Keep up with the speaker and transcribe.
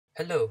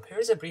Hello, here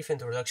is a brief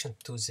introduction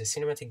to the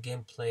Cinematic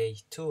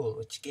Gameplay Tool,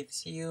 which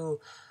gives you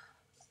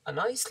a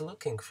nice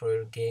looking for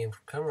your game,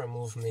 camera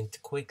movement,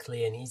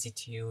 quickly and easy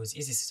to use,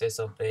 easy to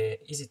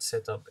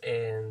set up,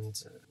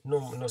 and no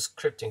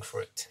scripting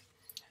for it.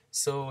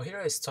 So here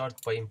I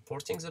start by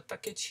importing the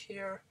package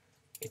here.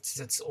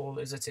 That's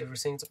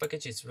everything. The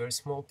package is a very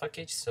small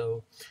package,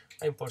 so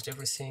I import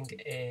everything,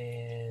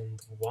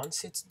 and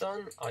once it's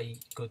done, I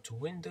go to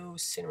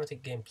Windows, Cinematic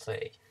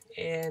Gameplay,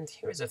 and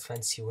here is a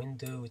fancy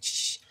window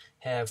which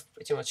have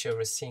pretty much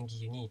everything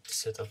you need to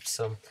set up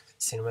some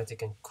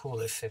cinematic and cool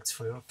effects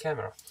for your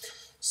camera.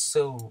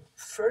 So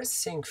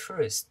first thing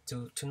first,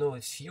 to know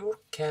if your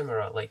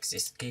camera, like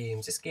this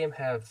game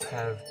have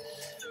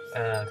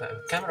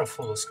camera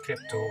follow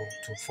script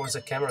for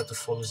the camera to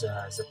follow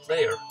the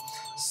player.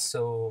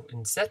 So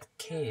in that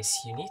case,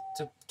 you need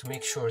to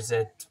make sure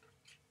that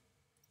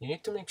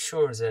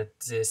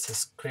this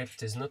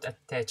script is not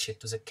attached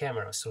to the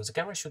camera. So the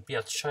camera should be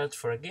a child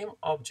for a game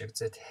object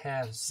that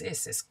has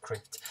this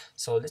script.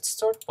 So let's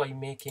start by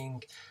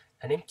making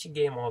an empty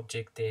game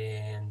object,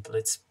 and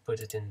let's put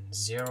it in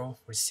 0,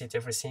 reset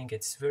everything.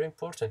 It's very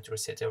important to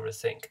reset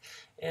everything,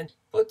 and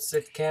put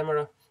the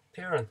camera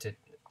parented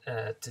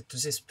to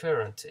this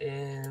parent,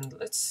 and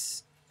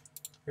let's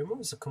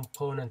remove the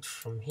component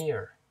from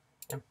here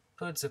and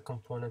put the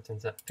component in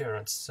that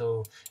parent.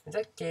 So in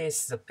that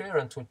case, the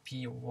parent would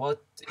be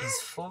what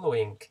is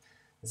following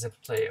the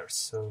player.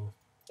 So,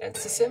 and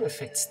it's the same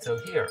effect still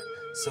here,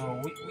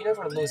 so we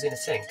never lose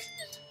anything.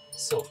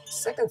 So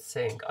second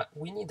thing,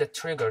 we need a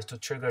trigger to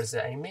trigger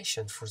the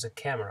animation for the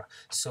camera.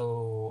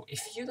 So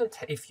if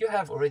you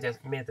have already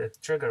made a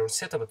trigger or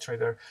set up a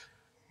trigger,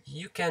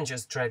 you can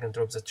just drag and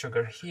drop the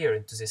trigger here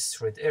into this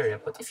thread area.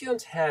 But if you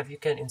don't have, you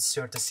can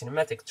insert a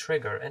cinematic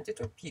trigger and it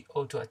will be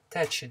auto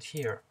attached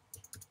here.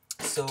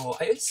 So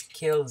I will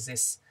scale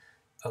this.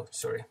 Oh,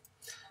 sorry.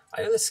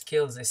 I will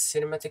scale this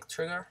cinematic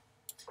trigger,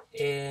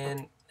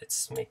 and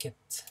let's make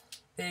it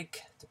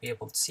big to be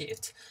able to see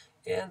it.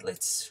 And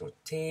let's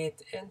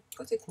rotate and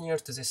put it near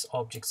to this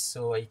object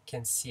so I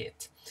can see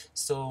it.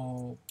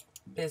 So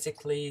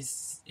basically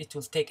it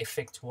will take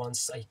effect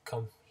once I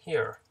come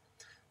here.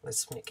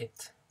 Let's make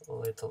it a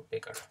little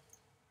bigger.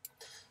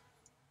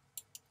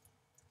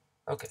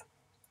 Okay.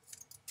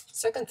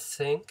 Second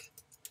thing,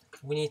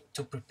 we need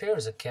to prepare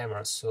the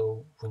camera.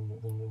 So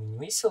when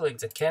we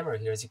select the camera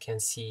here, as you can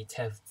see, it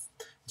have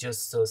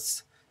just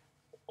those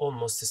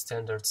almost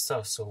standard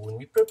stuff. So when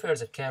we prepare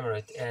the camera,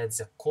 it adds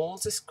a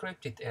calls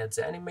script, it adds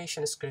the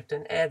animation script,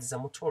 and adds the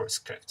motor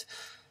script.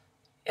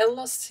 And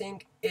last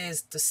thing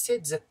is to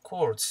set the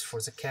chords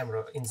for the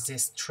camera in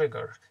this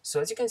trigger.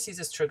 So as you can see,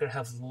 this trigger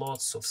have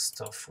lots of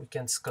stuff. We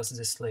can discuss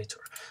this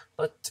later.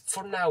 But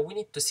for now, we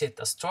need to set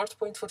a start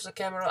point for the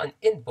camera and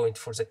end point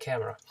for the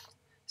camera.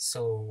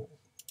 So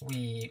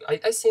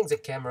I think the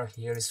camera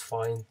here is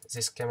fine.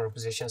 This camera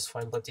position is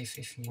fine. But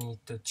if you need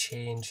to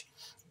change,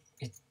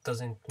 it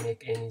doesn't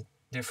make any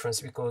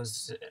difference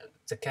because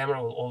the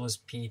camera will always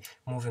be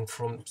moving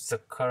from the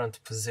current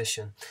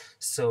position.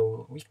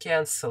 So we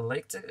can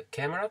select the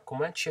camera,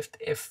 Command Shift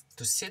F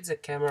to set the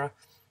camera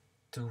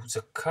to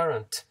the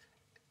current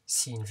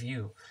scene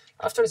view.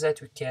 After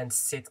that, we can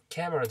set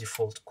camera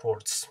default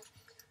chords.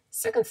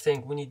 Second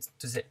thing, we need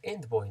to the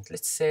endpoint.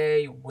 Let's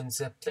say when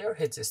the player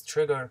hits this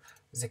trigger,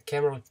 the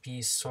camera would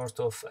be sort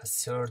of a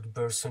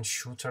third-person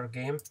shooter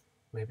game,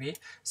 maybe.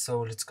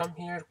 So let's come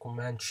here,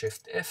 Command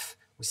Shift F.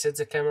 We set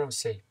the camera, we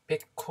say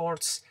pick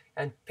chords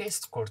and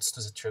paste chords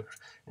to the trigger.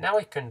 Now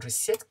I can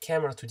reset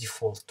camera to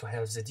default to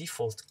have the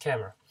default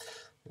camera.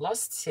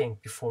 Last thing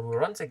before we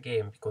run the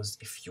game, because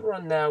if you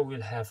run now,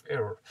 we'll have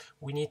error.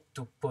 We need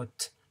to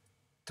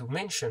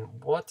mention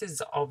what is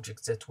the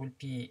object that will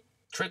be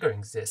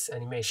triggering this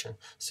animation.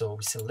 So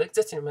we select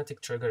the cinematic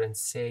trigger and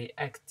say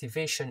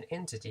activation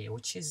entity,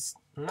 which is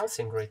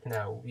nothing right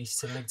now. We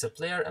select the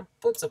player and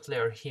put the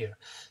player here.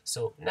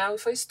 So now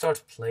if I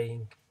start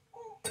playing,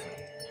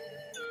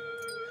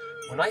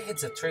 when I hit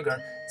the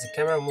trigger, the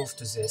camera moves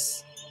to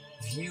this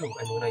view,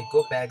 and when I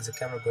go back, the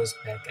camera goes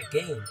back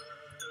again.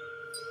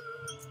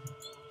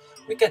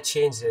 We can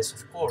change this,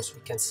 of course.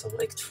 We can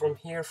select from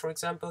here, for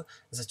example,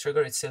 the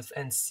trigger itself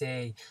and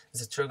say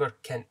the trigger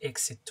can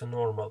exit to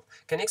normal.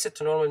 Can exit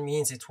to normal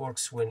means it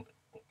works when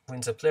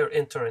the player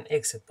enter and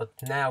exit, but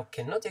now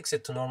cannot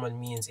exit to normal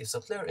means if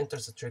the player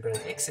enters the trigger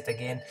and exit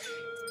again,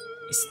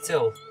 it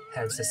still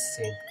has the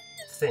same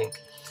thing.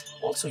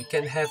 Also, you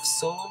can have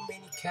so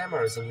many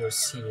cameras in your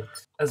scene,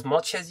 as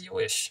much as you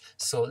wish.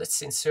 So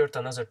let's insert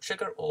another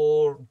trigger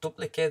or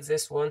duplicate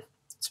this one.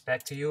 It's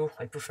back to you.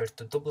 I prefer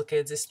to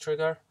duplicate this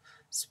trigger.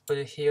 Let's put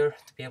it here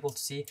to be able to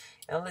see.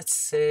 And let's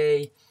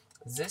say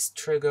this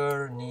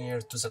trigger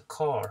near to the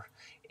car.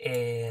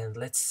 And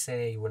let's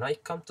say when I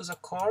come to the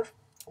car,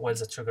 while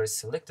the trigger is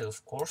selected,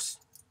 of course,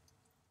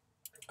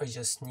 I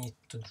just need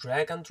to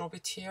drag and drop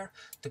it here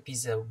to be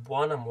the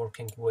one I'm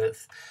working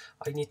with.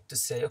 I need to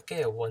say,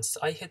 okay, once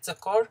I hit the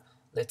car,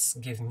 let's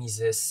give me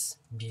this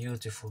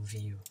beautiful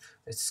view.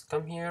 Let's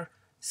come here,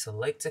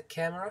 select the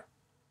camera,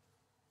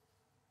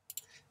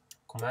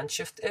 Command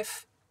Shift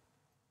F,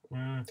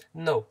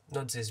 No,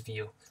 not this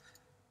view.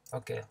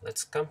 Okay,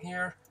 let's come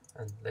here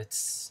and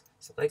let's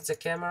select the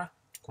camera,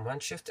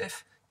 Command Shift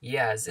F.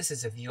 Yeah, this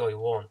is the view I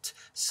want.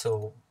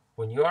 So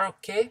when you are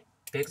okay,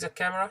 pick the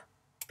camera,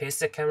 paste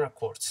the camera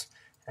quartz.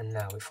 And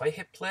now if I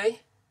hit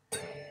play,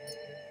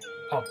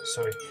 oh,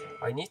 sorry,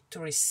 I need to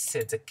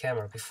reset the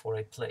camera before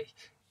I play.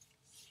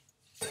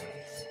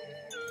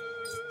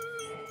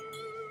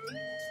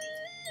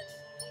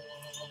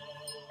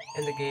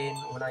 And again,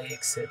 when I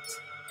exit,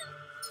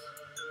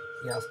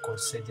 yeah, of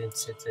course, I didn't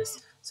set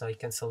this. So I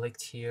can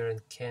select here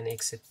and can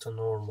exit to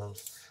normal.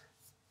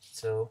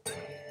 So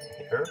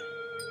here.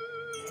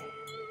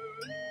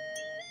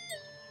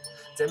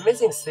 The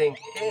amazing thing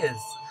is,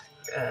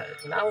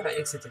 now when I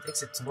exit, it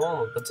exits to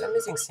normal, but the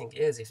amazing thing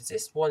is, if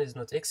this one is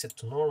not exit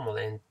to normal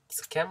and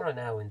the camera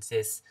now in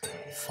this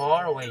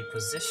far away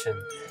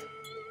position,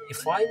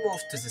 if I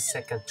move to the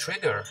second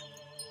trigger,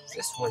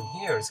 this one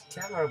here,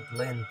 the camera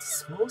blends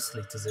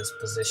smoothly to this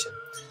position.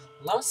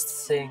 Last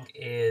thing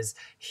is,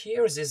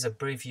 here is a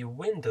preview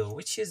window,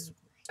 which is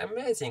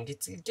amazing.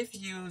 It gives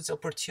you the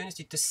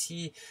opportunity to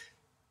see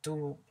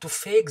to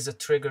fake the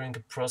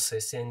triggering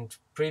process and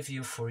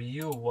preview for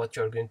you what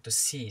you're going to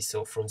see.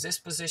 So from this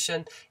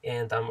position,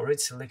 and I'm already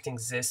selecting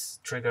this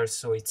trigger,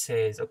 so it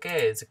says,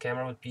 okay, the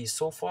camera would be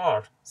so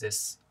far,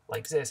 this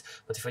like this.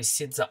 But if I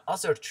set the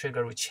other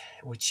trigger,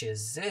 which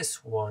is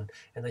this one,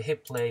 and I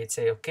hit play, it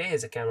say, okay,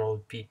 the camera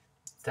would be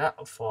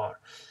that far.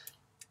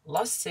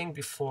 Last thing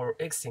before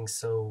exiting,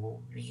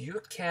 so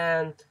you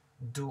can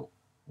do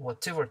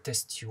whatever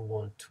test you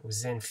want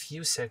within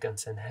few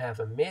seconds and have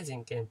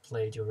amazing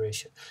gameplay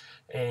duration.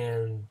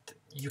 And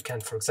you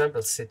can, for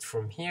example, set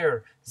from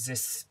here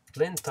this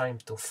blend time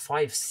to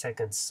 5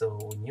 seconds. So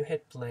when you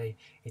hit play,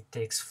 it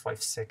takes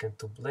 5 seconds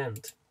to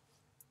blend.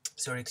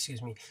 Sorry,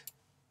 excuse me.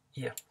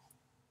 Yeah,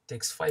 it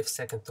takes 5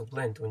 seconds to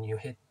blend. When you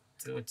hit,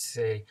 let's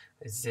say,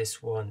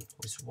 this one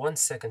with 1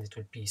 second, it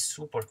will be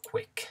super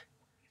quick.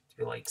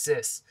 Be like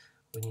this.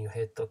 When you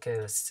hit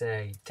okay, let's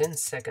say 10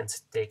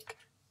 seconds, take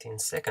 10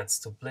 seconds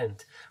to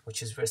blend,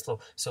 which is very slow.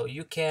 So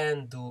you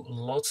can do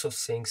lots of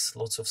things,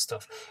 lots of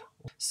stuff.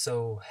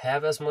 So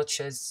have as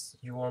much as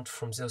you want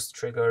from those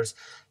triggers.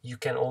 You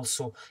can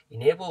also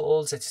enable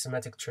all the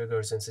cinematic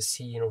triggers in the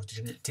scene, or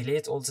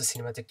delete all the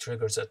cinematic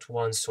triggers at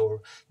once,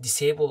 or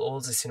disable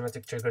all the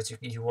cinematic triggers.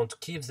 You want to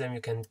keep them,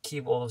 you can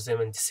keep all of them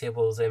and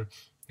disable them.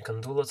 You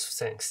can do lots of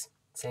things.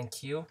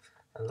 Thank you.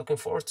 I'm looking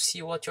forward to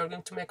see what you're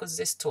going to make with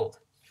this tool.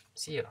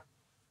 See you.